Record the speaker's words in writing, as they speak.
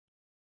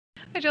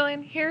Hi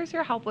Jillian, here's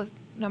your help with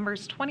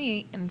numbers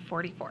 28 and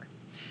 44.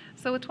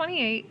 So with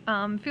 28,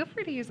 feel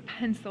free to use a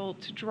pencil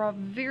to draw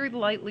very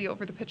lightly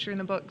over the picture in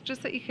the book,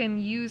 just so you can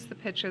use the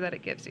picture that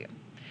it gives you.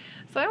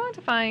 So I want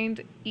to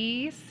find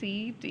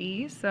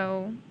ECD,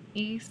 so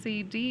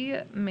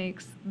ECD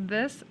makes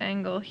this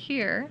angle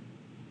here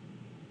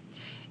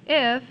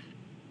if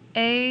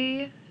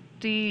ADC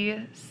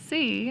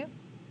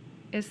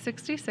is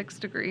 66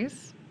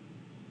 degrees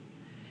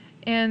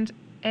and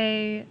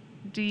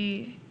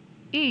ADE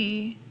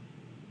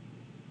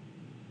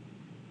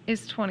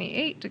is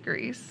 28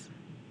 degrees,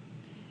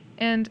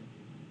 and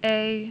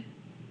AEB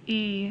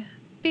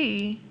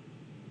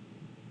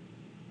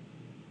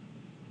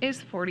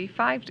is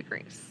 45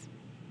 degrees.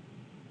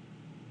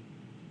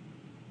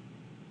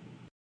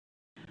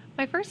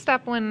 My first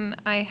step when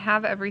I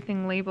have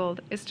everything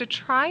labeled is to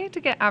try to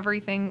get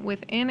everything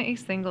within a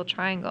single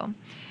triangle.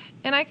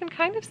 And I can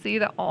kind of see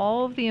that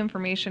all of the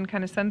information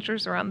kind of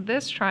centers around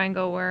this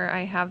triangle where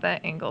I have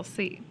that angle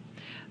C.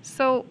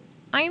 So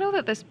I know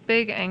that this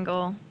big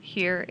angle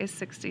here is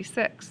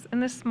 66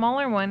 and this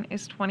smaller one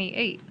is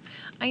 28.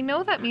 I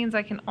know that means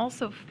I can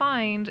also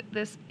find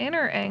this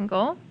inner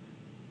angle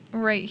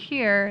right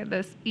here,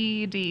 this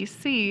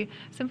EDC,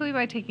 simply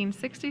by taking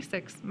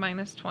 66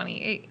 minus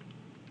 28.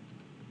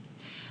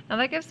 Now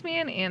that gives me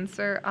an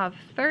answer of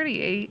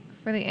 38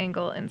 for the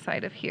angle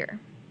inside of here.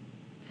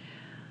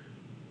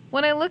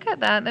 When I look at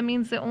that, that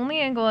means the only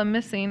angle I'm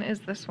missing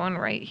is this one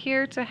right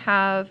here to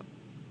have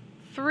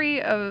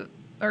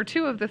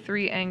two of the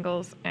three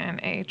angles in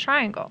a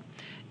triangle.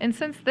 And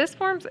since this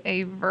forms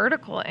a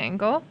vertical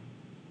angle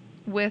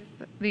with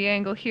the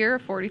angle here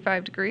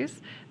 45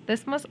 degrees,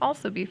 this must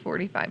also be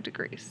 45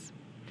 degrees.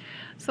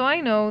 So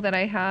I know that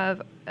I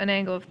have an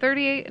angle of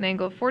 38, an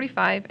angle of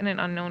 45, and an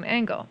unknown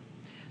angle.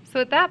 So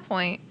at that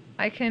point,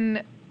 I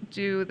can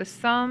do the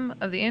sum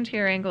of the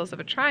interior angles of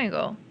a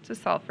triangle to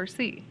solve for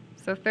C.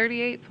 So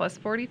 38 plus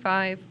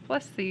 45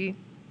 plus C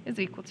is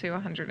equal to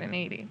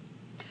 180.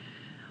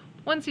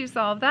 Once you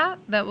solve that,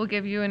 that will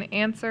give you an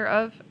answer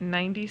of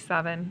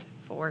 97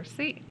 for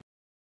C.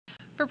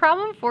 For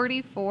problem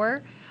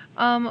 44,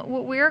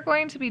 what we're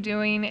going to be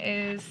doing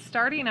is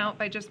starting out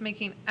by just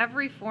making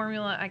every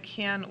formula I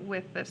can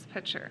with this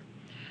picture.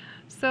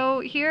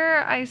 So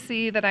here I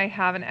see that I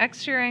have an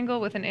exterior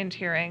angle with an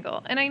interior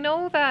angle. And I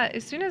know that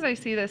as soon as I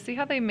see this, see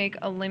how they make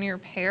a linear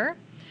pair?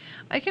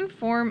 I can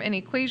form an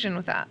equation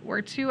with that,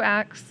 where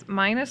 2x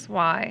minus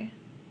y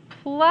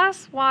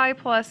plus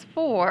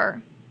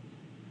 4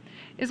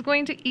 is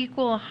going to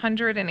equal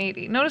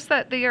 180. Notice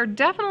that they are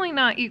definitely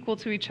not equal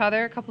to each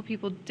other. A couple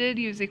people did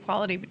use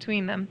equality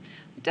between them.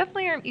 They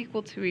definitely aren't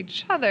equal to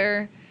each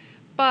other,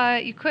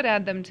 but you could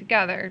add them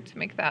together to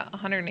make that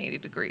 180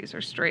 degrees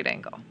or straight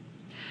angle.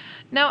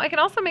 Now I can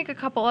also make a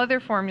couple other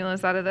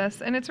formulas out of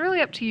this, and it's really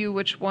up to you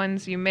which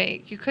ones you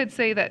make. You could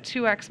say that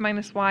 2x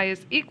minus y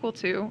is equal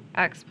to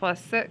x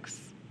plus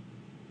 6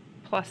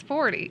 plus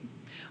 40.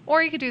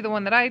 Or you could do the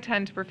one that I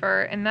tend to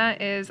prefer, and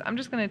that is I'm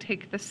just going to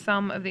take the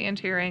sum of the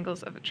interior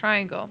angles of a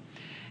triangle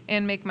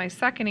and make my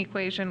second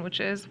equation, which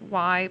is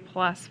y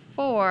plus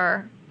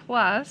 4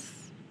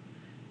 plus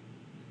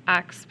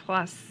x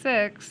plus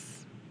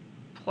 6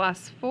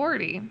 plus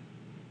 40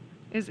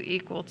 is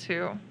equal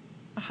to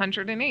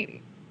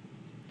 180.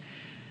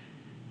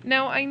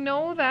 Now I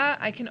know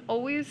that I can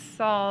always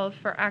solve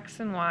for x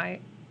and y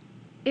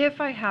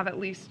if I have at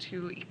least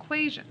two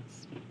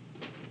equations.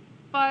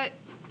 But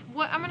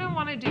what I'm going to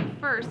want to do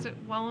first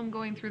while I'm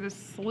going through the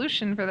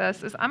solution for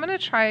this is I'm going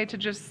to try to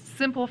just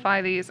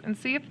simplify these and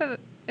see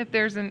if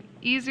there's an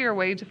easier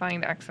way to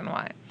find x and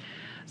y.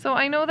 So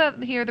I know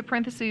that here the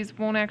parentheses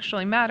won't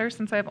actually matter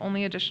since I have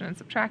only addition and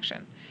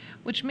subtraction,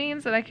 which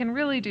means that I can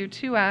really do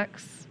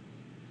 2x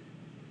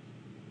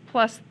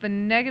plus the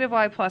negative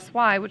y plus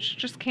y, which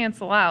just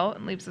cancel out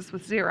and leaves us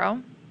with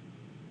 0,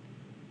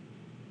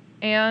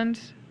 and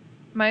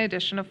my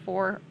addition of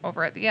 4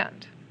 over at the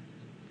end.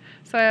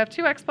 So I have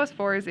 2x plus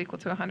 4 is equal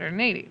to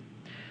 180.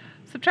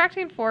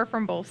 Subtracting 4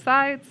 from both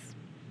sides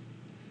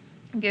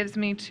gives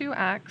me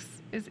 2x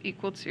is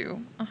equal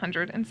to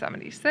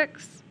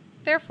 176.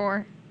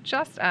 Therefore,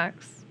 just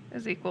x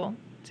is equal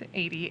to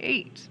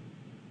 88.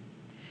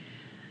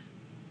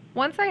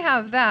 Once I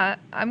have that,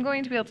 I'm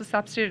going to be able to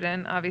substitute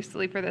in,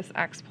 obviously, for this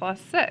x plus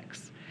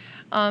 6.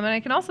 And I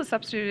can also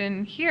substitute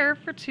in here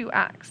for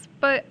 2x.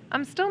 But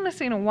I'm still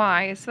missing a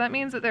y, so that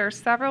means that there are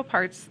several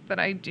parts that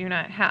I do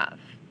not have.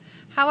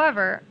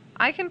 However,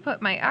 I can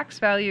put my x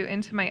value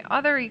into my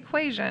other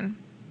equation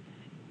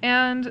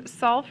and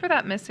solve for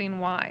that missing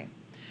y.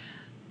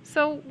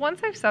 So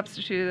once I've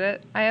substituted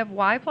it, I have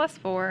y plus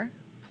 4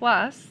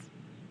 plus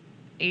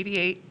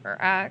 88, or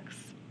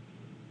x,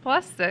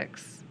 plus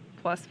 6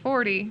 plus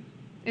 40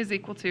 is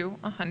equal to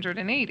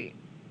 180.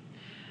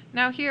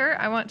 Now here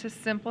I want to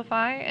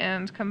simplify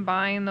and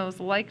combine those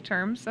like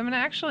terms. So I'm going to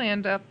actually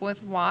end up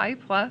with y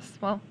plus,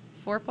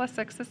 4 plus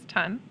 6 is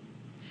 10.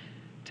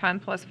 10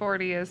 plus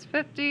 40 is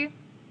 50.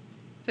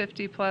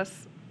 50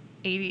 plus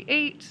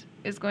 88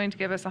 is going to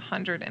give us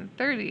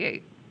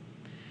 138.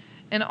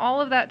 And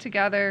all of that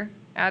together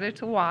added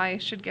to y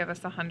should give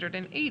us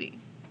 180.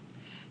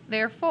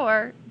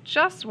 Therefore,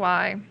 just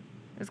y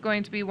is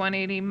going to be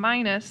 180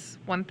 minus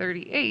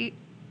 138,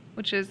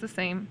 which is the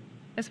same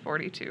as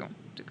 42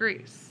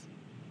 degrees.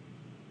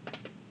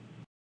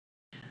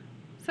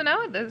 So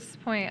now at this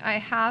point, I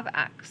have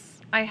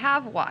x, I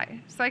have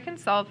y, so I can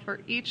solve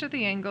for each of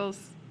the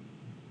angles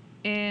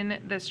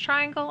in this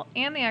triangle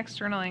and the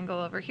external angle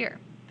over here.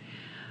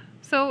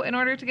 So in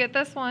order to get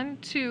this one,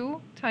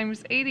 2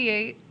 times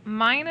 88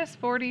 minus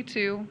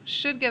 42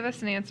 should give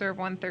us an answer of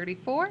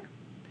 134.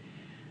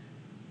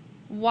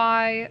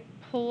 Y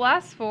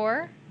plus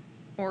 4,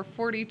 or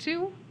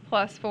 42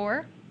 plus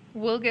 4,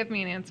 will give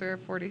me an answer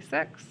of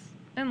 46.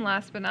 And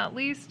last but not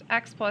least,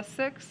 x plus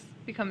 6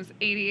 becomes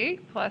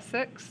 88 plus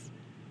 6,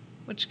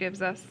 which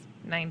gives us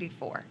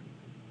 94.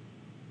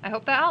 I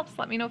hope that helps.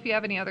 Let me know if you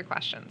have any other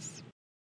questions.